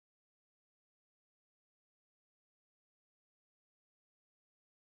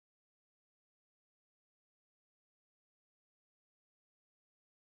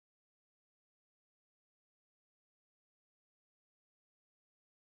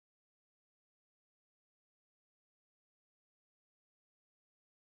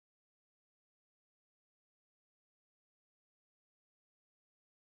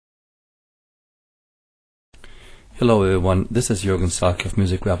Hello everyone, this is Jürgen Saki of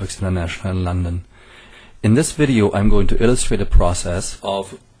Music Graphics International in London. In this video I'm going to illustrate a process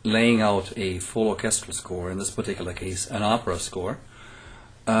of laying out a full orchestral score, in this particular case an opera score,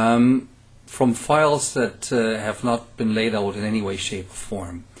 from files that have not been laid out in any way, shape or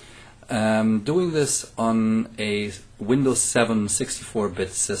form. Doing this on a Windows 7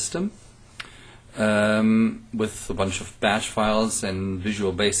 64-bit system with a bunch of batch files and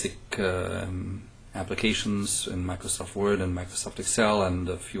Visual Basic applications in Microsoft Word and Microsoft Excel and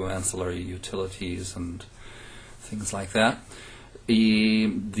a few ancillary utilities and things like that.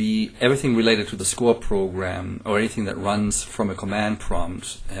 Everything related to the score program or anything that runs from a command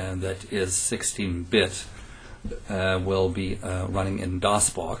prompt that is 16-bit will be running in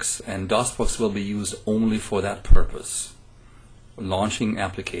DosBox, and DosBox will be used only for that purpose, launching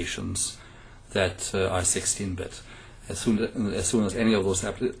applications that are 16-bit. As soon as any of those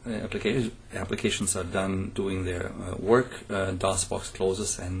applications are done doing their work, DosBox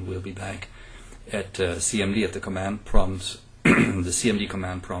closes and we'll be back at CMD, at the command prompt, the CMD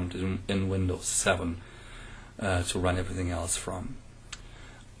command prompt in Windows 7 to run everything else from.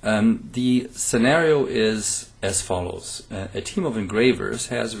 The scenario is as follows. A team of engravers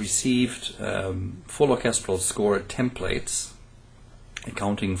has received full orchestral score templates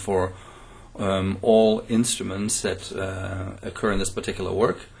accounting for all instruments that occur in this particular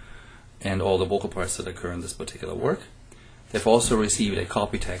work and all the vocal parts that occur in this particular work. They've also received a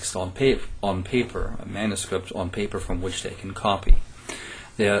copy text on paper, a manuscript on paper from which they can copy.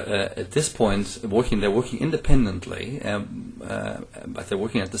 They're at this point they're working independently, but they're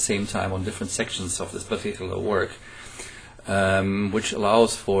working at the same time on different sections of this particular work, which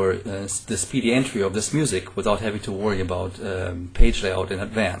allows for the speedy entry of this music without having to worry about page layout in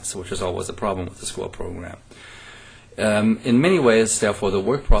advance, which is always a problem with the score program. In many ways, therefore, the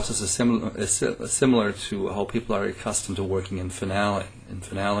work process is similar to how people are accustomed to working in Finale,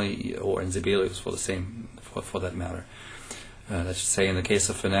 or in Sibelius for that matter. Let's just say in the case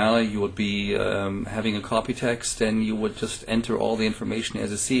of Finale, you would be having a copy text, and you would just enter all the information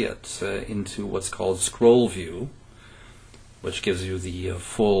as you see it into what's called scroll view, which gives you the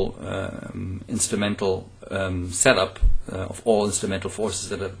full instrumental setup of all instrumental forces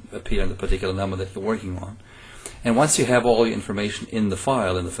that appear in the particular number that you're working on. And once you have all the information in the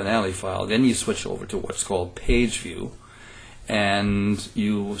file, in the Finale file, then you switch over to what's called page view, and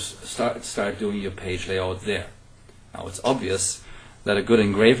you start doing your page layout there. Now it's obvious that a good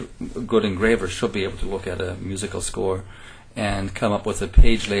engraver should be able to look at a musical score and come up with a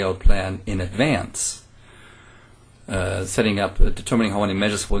page layout plan in advance, determining how many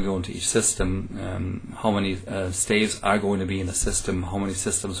measures will go into each system, how many staves are going to be in the system, how many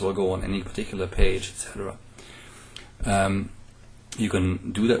systems will go on any particular page, etc. You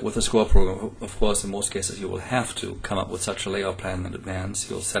can do that with a score program. Of course, in most cases you will have to come up with such a layout plan in advance.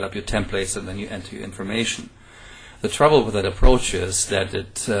 You'll set up your templates and then you enter your information. The trouble with that approach is that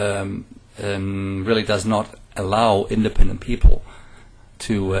it really does not allow independent people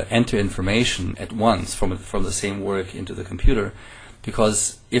to enter information at once from the same work into the computer,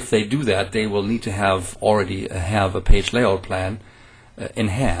 because if they do that, they will need to already have a page layout plan in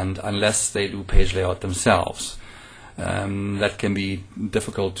hand, unless they do page layout themselves. That can be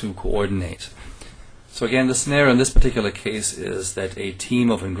difficult to coordinate. So again, the scenario in this particular case is that a team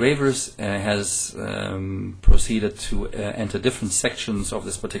of engravers has proceeded to enter different sections of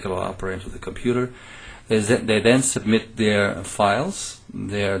this particular opera into the computer. They then submit their files,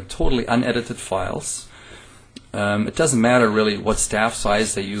 their totally unedited files. It doesn't matter really what staff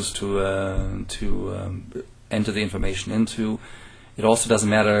size they use to enter the information into. It also doesn't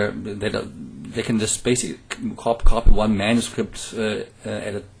matter, they can just basically copy one manuscript at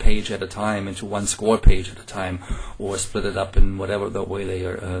a page at a time into one score page at a time, or split it up in whatever the way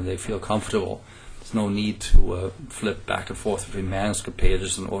they feel comfortable. There's no need to flip back and forth between manuscript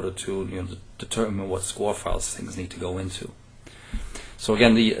pages in order to determine what score files things need to go into. So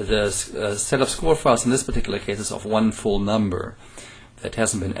again, the set of score files in this particular case is of one full number that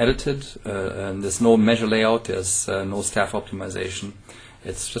hasn't been edited. And there's no measure layout, there's no staff optimization.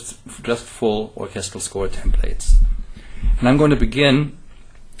 It's just full orchestral score templates. And I'm going to begin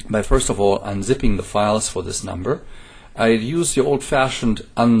by first of all unzipping the files for this number. I use the old-fashioned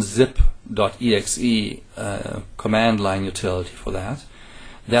unzip.exe command line utility for that.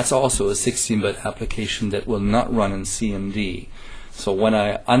 That's also a 16-bit application that will not run in CMD. So when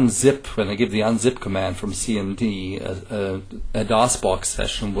I give the unzip command from CMD, a DosBox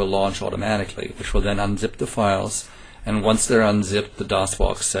session will launch automatically, which will then unzip the files, and once they're unzipped, the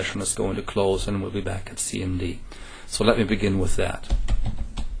DosBox session is going to close and we'll be back at CMD. So let me begin with that.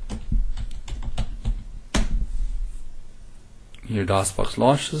 Here DosBox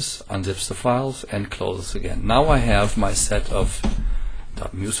launches, unzips the files, and closes again. Now I have my set of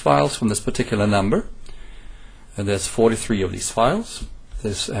 .muse files from this particular number, and there's 43 of these files.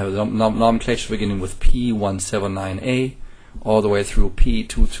 This has a nomenclature beginning with P179A all the way through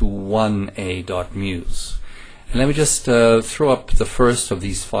P221A.muse. And let me just throw up the first of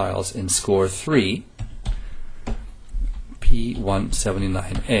these files in score 3,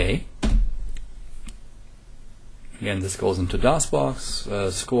 P179A. Again, this goes into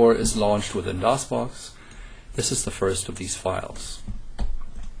DosBox. Score is launched within DosBox. This is the first of these files.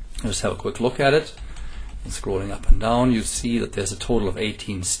 Let's have a quick look at it. And scrolling up and down, you see that there's a total of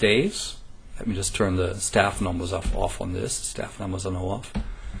 18 staves. Let me just turn the staff numbers off on this. Staff numbers are now off.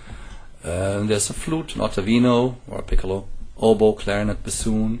 There's a flute, an ottavino or a piccolo, oboe, clarinet,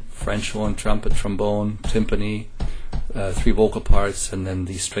 bassoon, French horn, trumpet, trombone, timpani, 3 vocal parts, and then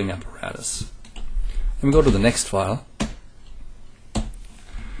the string apparatus. Let me go to the next file.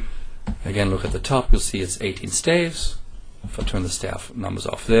 Again, look at the top. You'll see it's 18 staves. If I turn the staff numbers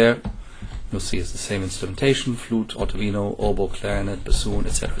off there, you'll see it's the same instrumentation: flute, ottavino, oboe, clarinet, bassoon,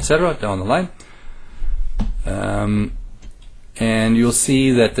 etc., down the line. And you'll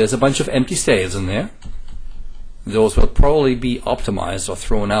see that there's a bunch of empty staves in there. Those will probably be optimized or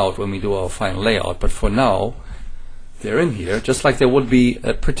thrown out when we do our final layout, but for now they're in here, just like there would be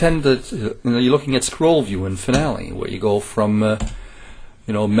pretend that you're looking at scroll view in Finale, where you go from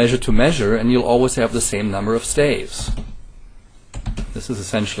measure to measure, and you'll always have the same number of staves. This is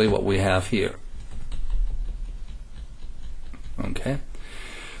essentially what we have here. Okay,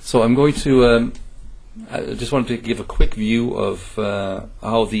 so I'm going to I just wanted to give a quick view of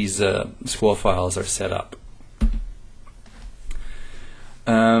how these score files are set up.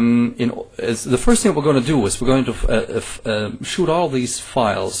 The first thing we're going to do is we're going to shoot all these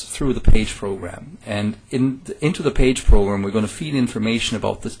files through the page program, and into the page program we're going to feed information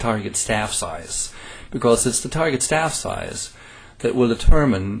about the target staff size, because it's the target staff size that will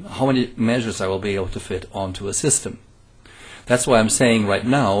determine how many measures I will be able to fit onto a system. That's why I'm saying right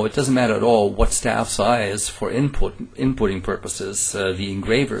now it doesn't matter at all what staff size for inputting purposes the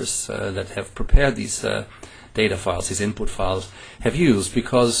engravers that have prepared these data files, these input files, have used,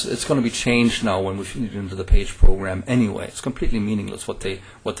 because it's going to be changed now when we feed it into the page program anyway. It's completely meaningless what they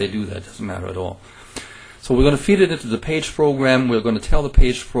do there. It doesn't matter at all. So we're going to feed it into the page program. We're going to tell the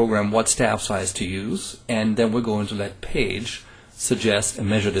page program what staff size to use, and then we're going to let page suggest a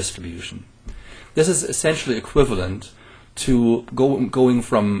measure distribution. This is essentially equivalent to going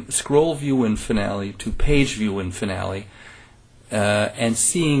from scroll view in Finale to page view in Finale, and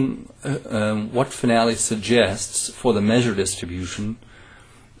seeing what Finale suggests for the measure distribution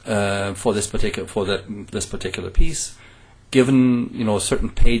for this particular piece, given a certain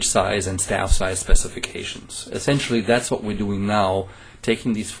page size and staff size specifications. Essentially, that's what we're doing now,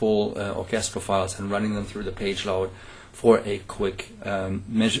 taking these full orchestral files and running them through the page load for a quick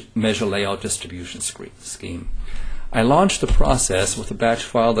measure layout distribution scheme. I launched the process with a batch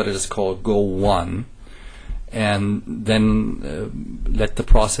file that is called Go1, and then let the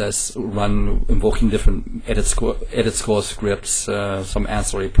process run, invoking different edit score scripts, some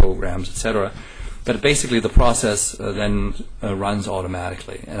ancillary programs, etc. But basically the process then runs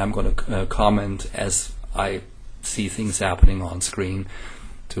automatically, and I'm going to comment as I see things happening on screen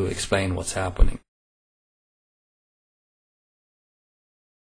to explain what's happening.